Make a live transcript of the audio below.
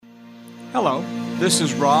Hello, this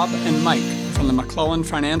is Rob and Mike from the McClellan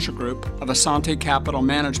Financial Group of Asante Capital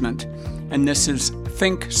Management, and this is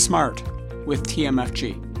Think Smart with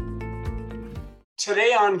TMFG.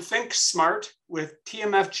 Today on Think Smart with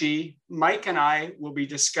TMFG, Mike and I will be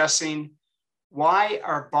discussing why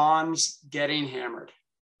are bonds getting hammered.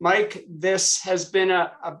 Mike, this has been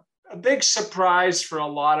a big surprise for a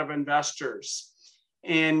lot of investors.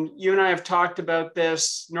 And you and I have talked about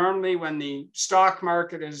this. Normally, when the stock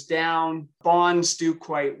market is down, bonds do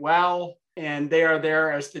quite well, and they are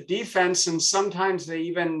there as the defense. And sometimes they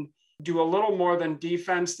even do a little more than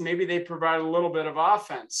defense. Maybe they provide a little bit of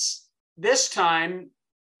offense. This time,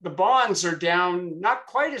 the bonds are down not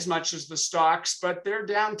quite as much as the stocks, but they're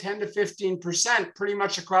down 10 to 15% pretty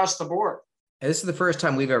much across the board. This is the first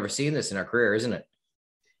time we've ever seen this in our career, isn't it?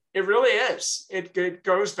 It really is. It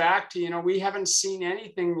goes back to, we haven't seen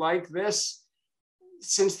anything like this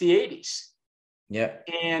since the 80s. Yeah.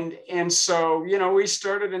 And so, we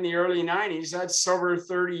started in the early 90s. That's over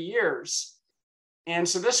 30 years. And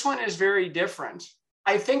so this one is very different.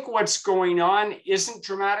 I think what's going on isn't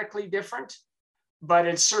dramatically different, but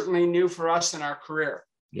it's certainly new for us in our career.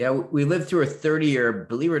 Yeah, we lived through a 30-year,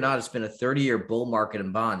 believe it or not, it's been a 30-year bull market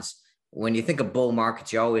in bonds. When you think of bull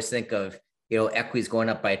markets, you always think of equities going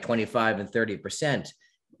up by 25 and 30%.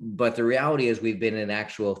 But the reality is we've been in an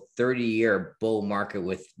actual 30-year bull market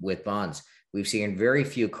with bonds. We've seen very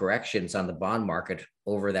few corrections on the bond market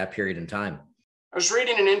over that period in time. I was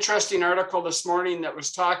reading an interesting article this morning that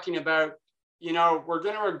was talking about, we're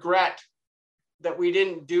going to regret that we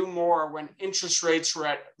didn't do more when interest rates were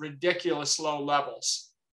at ridiculous low levels.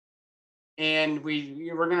 And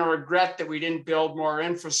we're going to regret that we didn't build more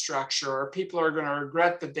infrastructure, or people are going to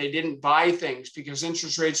regret that they didn't buy things because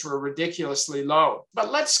interest rates were ridiculously low. But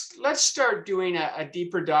let's start doing a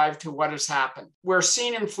deeper dive to what has happened. We're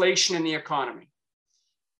seeing inflation in the economy.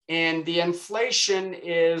 And the inflation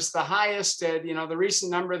is the highest, the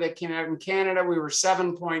recent number that came out in Canada, we were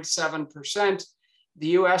 7.7%. The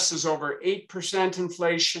US is over 8%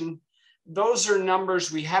 inflation. Those are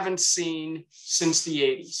numbers we haven't seen since the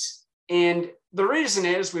 80s. And the reason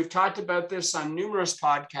is, we've talked about this on numerous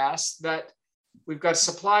podcasts, that we've got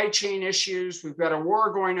supply chain issues, we've got a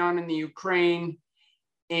war going on in the Ukraine,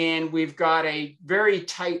 and we've got a very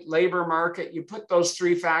tight labor market. You put those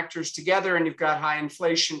three factors together and you've got high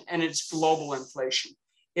inflation, and it's global inflation.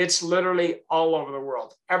 It's literally all over the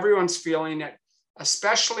world. Everyone's feeling it,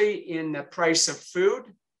 especially in the price of food,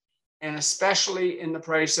 and especially in the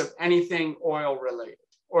price of anything oil related,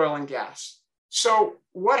 oil and gas. So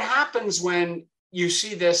what happens when you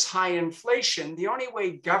see this high inflation? The only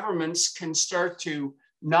way governments can start to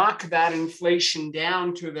knock that inflation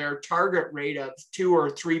down to their target rate of 2 or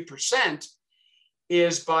 3%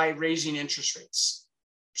 is by raising interest rates.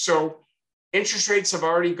 So interest rates have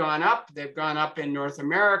already gone up. They've gone up in North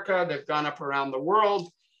America. They've gone up around the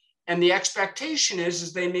world. And the expectation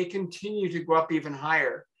is they may continue to go up even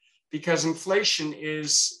higher because inflation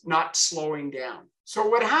is not slowing down. So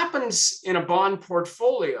what happens in a bond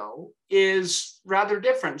portfolio is rather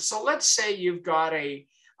different. So let's say you've got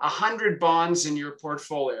 100 bonds in your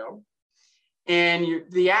portfolio, and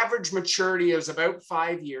the average maturity is about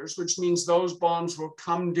 5 years, which means those bonds will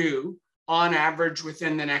come due on average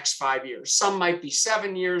within the next 5 years. Some might be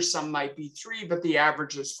 7 years, some might be 3, but the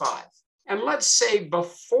average is 5. And let's say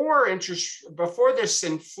before this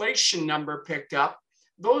inflation number picked up,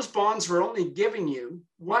 those bonds were only giving you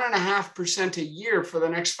 1.5% a year for the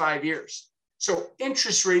next 5 years. So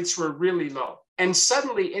interest rates were really low. And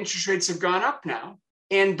suddenly interest rates have gone up now.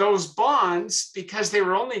 And those bonds, because they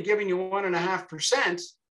were only giving you 1.5%,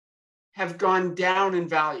 have gone down in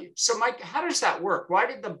value. So Mike, how does that work? Why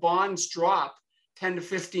did the bonds drop 10 to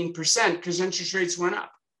 15%? Because interest rates went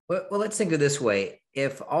up. Well, let's think of it this way.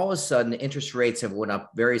 If all of a sudden interest rates have went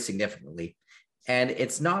up very significantly, and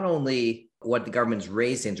it's not only what the government's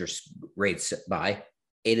raised interest rates by,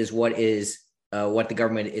 it is what the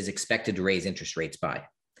government is expected to raise interest rates by.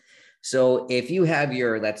 So if you have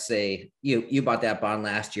let's say you bought that bond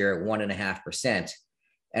last year at 1.5%,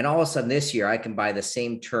 and all of a sudden this year I can buy the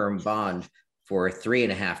same term bond for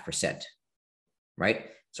 3.5%, right?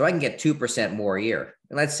 So I can get 2% more a year.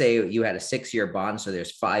 And let's say you had a 6-year bond, so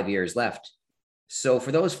there's 5 years left. So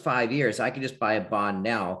for those 5 years, I can just buy a bond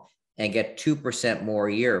now and get 2% more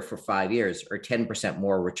a year for 5 years, or 10%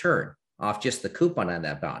 more return off just the coupon on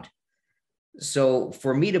that bond. So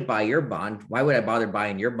for me to buy your bond, why would I bother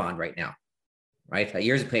buying your bond right now? Right?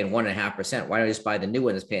 Yours is paying 1.5%. Why don't I just buy the new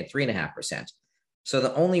one that's paying 3.5%? So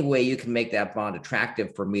the only way you can make that bond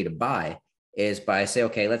attractive for me to buy is by say,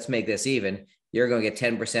 okay, let's make this even. You're going to get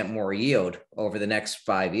 10% more yield over the next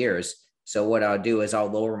 5 years. So what I'll do is I'll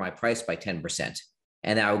lower my price by 10%.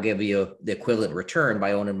 And that will give you the equivalent return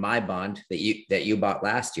by owning my bond that you bought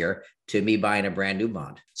last year to me buying a brand new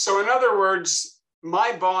bond. So in other words,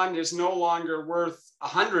 my bond is no longer worth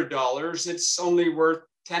 $100. It's only worth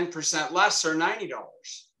 10% less or $90.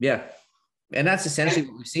 Yeah. And that's essentially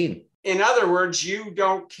what we've seen. In other words, you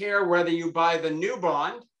don't care whether you buy the new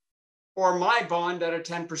bond or my bond at a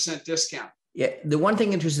 10% discount. Yeah. The one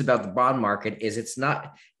thing interesting about the bond market is it's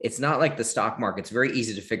not like the stock market. It's very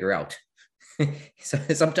easy to figure out. So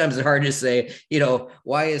sometimes it's hard to say,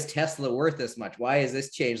 why is Tesla worth this much? Why is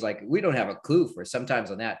this changed? Like, we don't have a clue for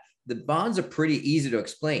sometimes on that. The bonds are pretty easy to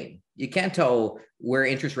explain. You can't tell where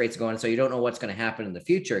interest rates are going, so you don't know what's going to happen in the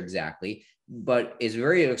future exactly, but it's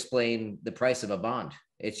very to explain the price of a bond.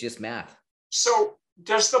 It's just math. So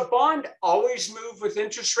does the bond always move with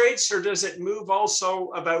interest rates, or does it move also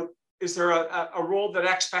about, is there a role that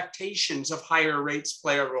expectations of higher rates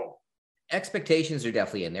play a role? Expectations are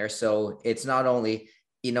definitely in there. So it's not only,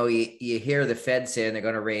 you hear the Fed saying they're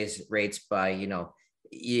going to raise rates by,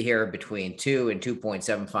 you hear between 2 and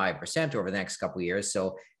 2.75% over the next couple of years.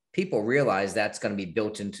 So people realize that's going to be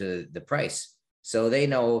built into the price. So they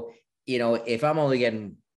know, if I'm only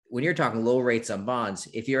getting, when you're talking low rates on bonds,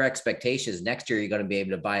 if your expectations next year, you're going to be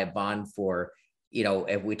able to buy a bond for,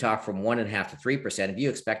 if we talk from 1.5% to 3%, if you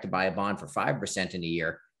expect to buy a bond for 5% in a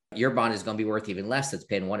year, your bond is going to be worth even less. That's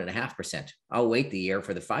paying 1.5%. I'll wait the year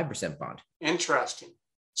for the 5% bond. Interesting.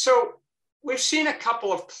 So we've seen a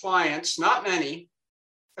couple of clients, not many,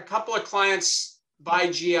 a couple of clients buy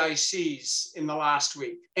GICs in the last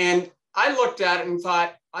week. And I looked at it and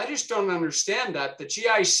thought, I just don't understand that. The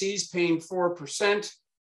GIC's paying 4%,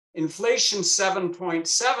 inflation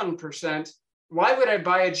 7.7%. Why would I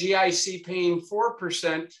buy a GIC paying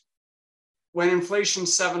 4% when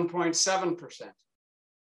inflation's 7.7%?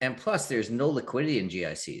 And plus, there's no liquidity in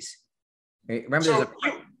GICs. Remember, there's a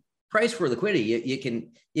price for liquidity. You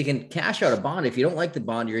can cash out a bond. If you don't like the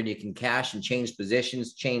bond you're in, you can cash and change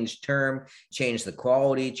positions, change term, change the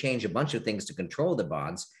quality, change a bunch of things to control the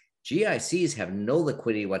bonds. GICs have no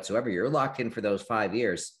liquidity whatsoever. You're locked in for those 5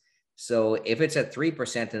 years. So if it's at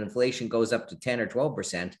 3% and inflation goes up to 10 or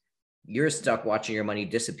 12%, you're stuck watching your money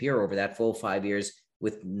disappear over that full 5 years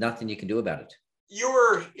with nothing you can do about it. You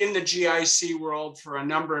were in the GIC world for a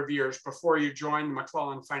number of years before you joined the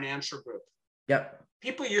McClellan Financial Group. Yep.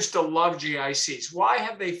 People used to love GICs. Why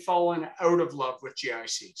have they fallen out of love with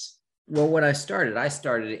GICs? Well, when I started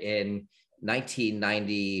in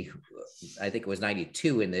 1990, I think it was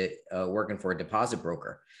 92, in the working for a deposit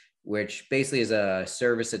broker, which basically is a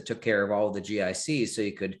service that took care of all the GICs. So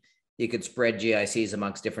you could spread GICs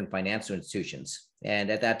amongst different financial institutions.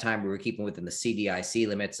 And at that time, we were keeping within the CDIC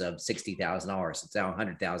limits of $60,000. It's now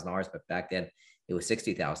 $100,000, but back then it was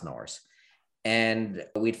 $60,000. And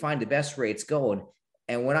we'd find the best rates going.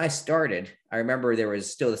 And when I started, I remember there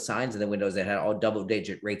was still the signs in the windows that had all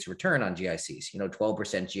double-digit rates of return on GICs, 12%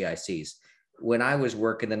 GICs. When I was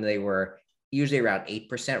working them, they were usually around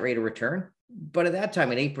 8% rate of return. But at that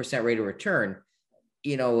time, an 8% rate of return,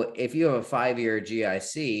 if you have a 5-year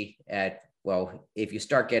GIC if you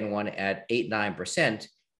start getting one at 8-9%,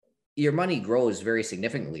 your money grows very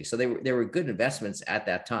significantly. So they were good investments at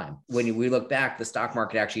that time. When we look back, the stock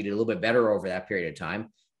market actually did a little bit better over that period of time.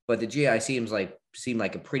 But the GIC seemed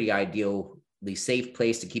like a pretty ideally safe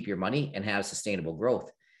place to keep your money and have sustainable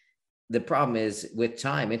growth. The problem is, with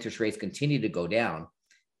time, interest rates continue to go down.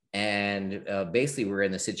 And basically, we're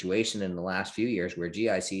in the situation in the last few years where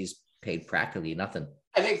GICs paid practically nothing.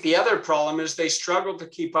 I think the other problem is they struggled to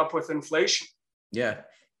keep up with inflation. Yeah.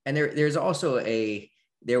 And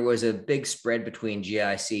there was a big spread between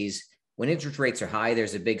GICs. When interest rates are high,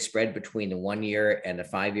 there's a big spread between the 1-year and the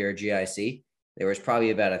 5-year GIC. There was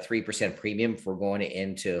probably about a 3% premium for going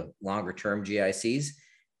into longer term GICs.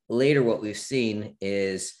 Later, what we've seen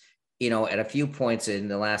is, at a few points in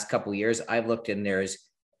the last couple of years, I've looked and there's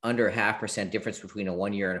under 0.5% difference between a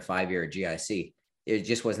 1-year and a 5-year GIC. It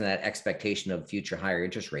just wasn't that expectation of future higher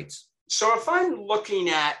interest rates. So if I'm looking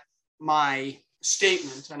at my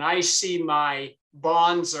statement and I see my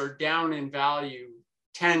bonds are down in value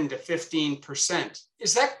 10 to 15%,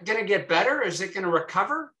 is that going to get better? Is it going to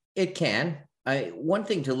recover? It can. One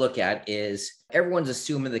thing to look at is everyone's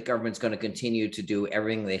assuming the government's going to continue to do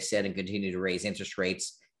everything they said and continue to raise interest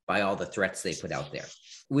rates by all the threats they put out there.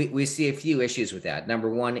 We see a few issues with that. Number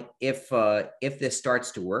one, if this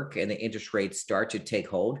starts to work and the interest rates start to take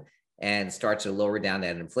hold and starts to lower down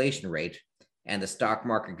that inflation rate and the stock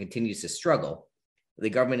market continues to struggle, the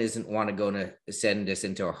government isn't going to send us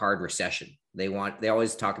into a hard recession. They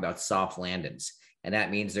always talk about soft landings, and that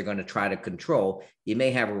means they're going to try to control. You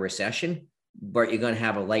may have a recession, but you're going to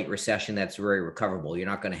have a light recession that's very recoverable. You're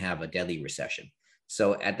not going to have a deadly recession.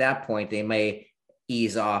 So at that point, they may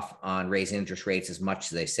ease off on raising interest rates as much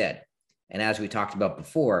as they said. And as we talked about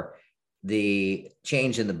before, the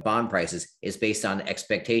change in the bond prices is based on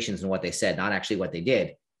expectations and what they said, not actually what they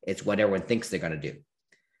did. It's what everyone thinks they're going to do.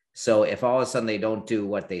 So if all of a sudden they don't do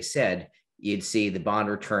what they said, you'd see the bond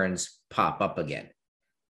returns pop up again.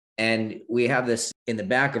 And we have this in the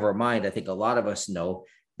back of our mind. I think a lot of us know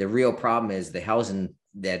the real problem is the housing,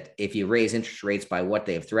 that if you raise interest rates by what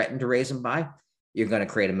they have threatened to raise them by, you're going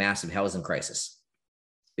to create a massive housing crisis.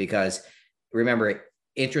 Because remember,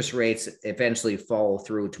 interest rates eventually follow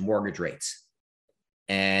through to mortgage rates.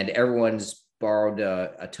 And everyone's borrowed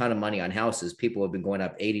a ton of money on houses. People have been going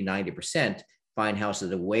up 80, 90%, find houses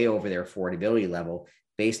that are way over their affordability level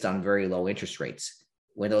based on very low interest rates.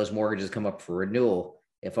 When those mortgages come up for renewal,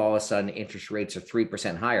 if all of a sudden interest rates are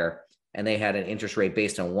 3% higher and they had an interest rate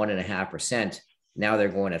based on 1.5%, now they're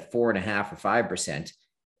going at 4.5% or 5%,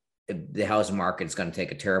 the housing market is going to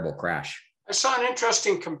take a terrible crash. I saw an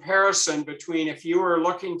interesting comparison between if you were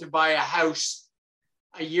looking to buy a house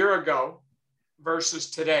a year ago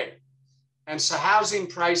versus today. And so housing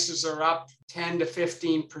prices are up 10 to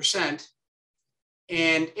 15%,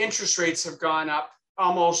 and interest rates have gone up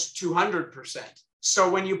almost 200%. So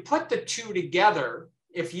when you put the two together,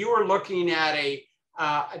 if you were looking at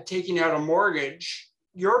taking out a mortgage,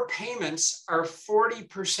 your payments are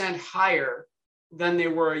 40% higher than they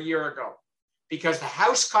were a year ago, because the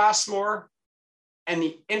house costs more and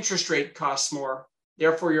the interest rate costs more.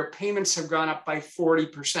 Therefore, your payments have gone up by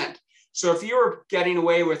 40%. So if you were getting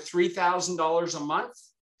away with $3,000 a month,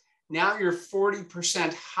 now you're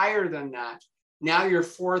 40% higher than that. Now you're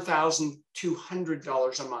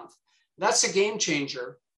 $4,200 a month. That's a game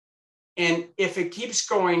changer. And if it keeps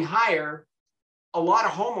going higher, a lot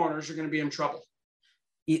of homeowners are going to be in trouble.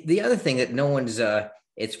 The other thing that no one's,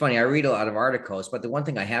 it's funny, I read a lot of articles, but the one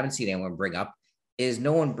thing I haven't seen anyone bring up is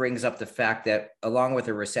no one brings up the fact that along with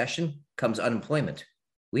a recession comes unemployment.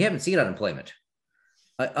 We haven't seen unemployment.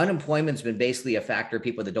 Unemployment's been basically a factor of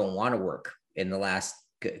people that don't want to work in the last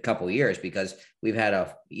couple of years, because we've had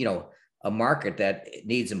a market that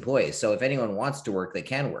needs employees. So if anyone wants to work, they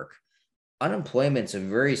can work. Unemployment's a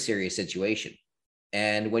very serious situation.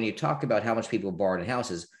 And when you talk about how much people borrowed in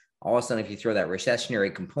houses, all of a sudden, if you throw that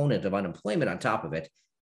recessionary component of unemployment on top of it,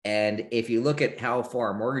 and if you look at how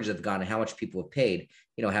far mortgages have gone and how much people have paid,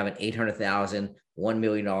 having $800,000, $1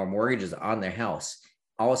 million mortgages on their house,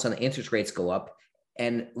 all of a sudden interest rates go up.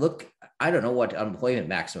 And look, I don't know what unemployment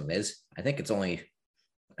maximum is. I don't think it's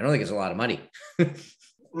a lot of money.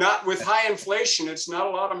 Not with high inflation, it's not a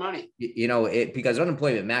lot of money. Because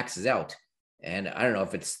unemployment maxes out. And I don't know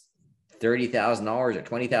if it's $30,000 or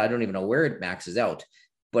 $20,000. I don't even know where it maxes out,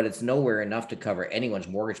 but it's nowhere enough to cover anyone's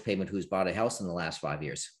mortgage payment who's bought a house in the last 5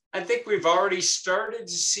 years. I think we've already started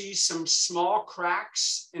to see some small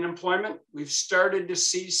cracks in employment. We've started to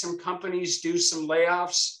see some companies do some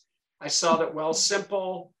layoffs. I saw that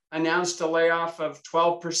Wealthsimple announced a layoff of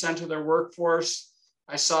 12% of their workforce.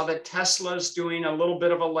 I saw that Tesla's doing a little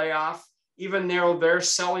bit of a layoff, even though they're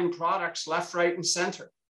selling products left, right, and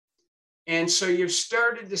center. And so you've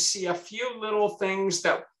started to see a few little things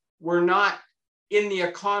that were not in the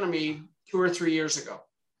economy 2 or 3 years ago.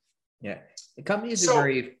 Yeah, the companies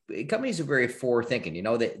are very forward thinking.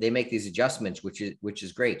 They make these adjustments, which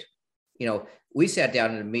is great. We sat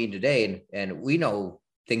down in a meeting today, and we know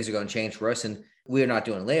things are going to change for us, and we're not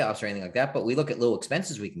doing layoffs or anything like that. But we look at little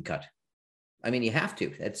expenses we can cut. I mean, you have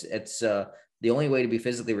to. It's the only way to be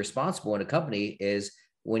physically responsible in a company is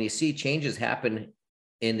when you see changes happen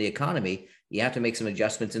in the economy, you have to make some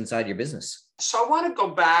adjustments inside your business. So I want to go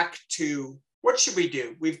back to what should we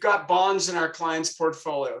do? We've got bonds in our clients'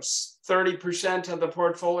 portfolios. 30% of the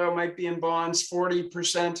portfolio might be in bonds,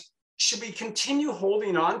 40%. Should we continue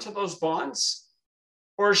holding on to those bonds?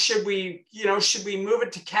 Or should we move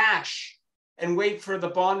it to cash and wait for the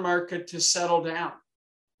bond market to settle down?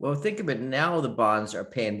 Well, think of it now, the bonds are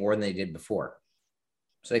paying more than they did before.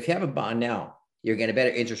 So if you have a bond now, you're getting a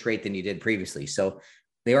better interest rate than you did previously. So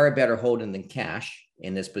they are a better holding than cash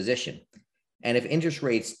in this position. And if interest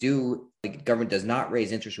rates the government does not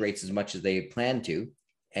raise interest rates as much as they plan to,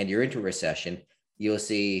 and you're into a recession, you'll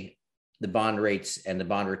see the bond rates and the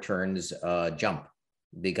bond returns jump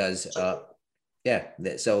because,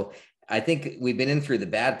 so I think we've been in through the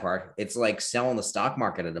bad part. It's like selling the stock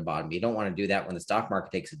market at the bottom. You don't want to do that when the stock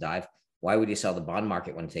market takes a dive. Why would you sell the bond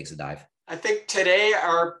market when it takes a dive? I think today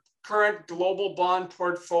our current global bond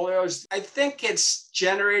portfolios, I think it's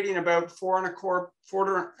generating about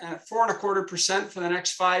 4.25% for the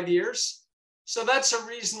next 5 years. So that's a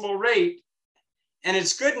reasonable rate. and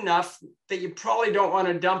it's good enough that you probably don't want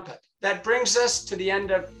to dump it. That brings us to the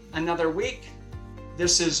end of another week.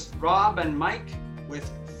 This is Rob and Mike with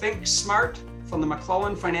Think Smart from the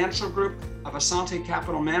McClellan Financial Group of Assante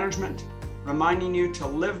Capital Management, reminding you to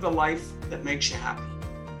live the life that makes you happy.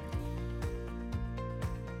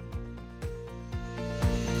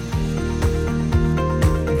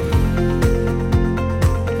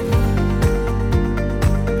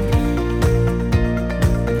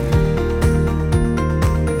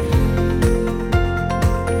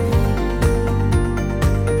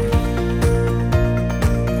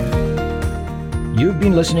 You've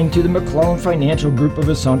been listening to the McClellan Financial Group of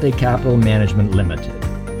Assante Capital Management Limited.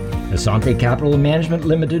 Assante Capital Management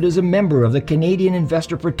Limited is a member of the Canadian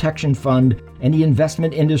Investor Protection Fund and the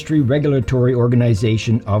Investment Industry Regulatory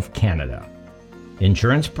Organization of Canada.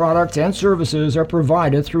 Insurance products and services are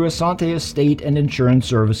provided through Assante Estate and Insurance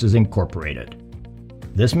Services Incorporated.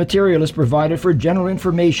 This material is provided for general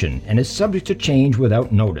information and is subject to change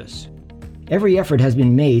without notice. Every effort has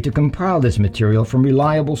been made to compile this material from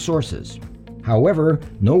reliable sources. However,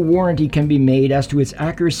 no warranty can be made as to its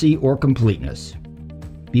accuracy or completeness.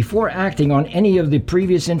 Before acting on any of the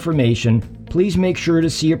previous information, please make sure to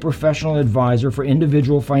see a professional advisor for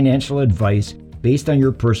individual financial advice based on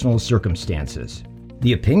your personal circumstances.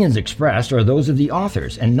 The opinions expressed are those of the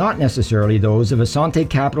authors and not necessarily those of Assante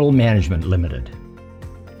Capital Management Limited.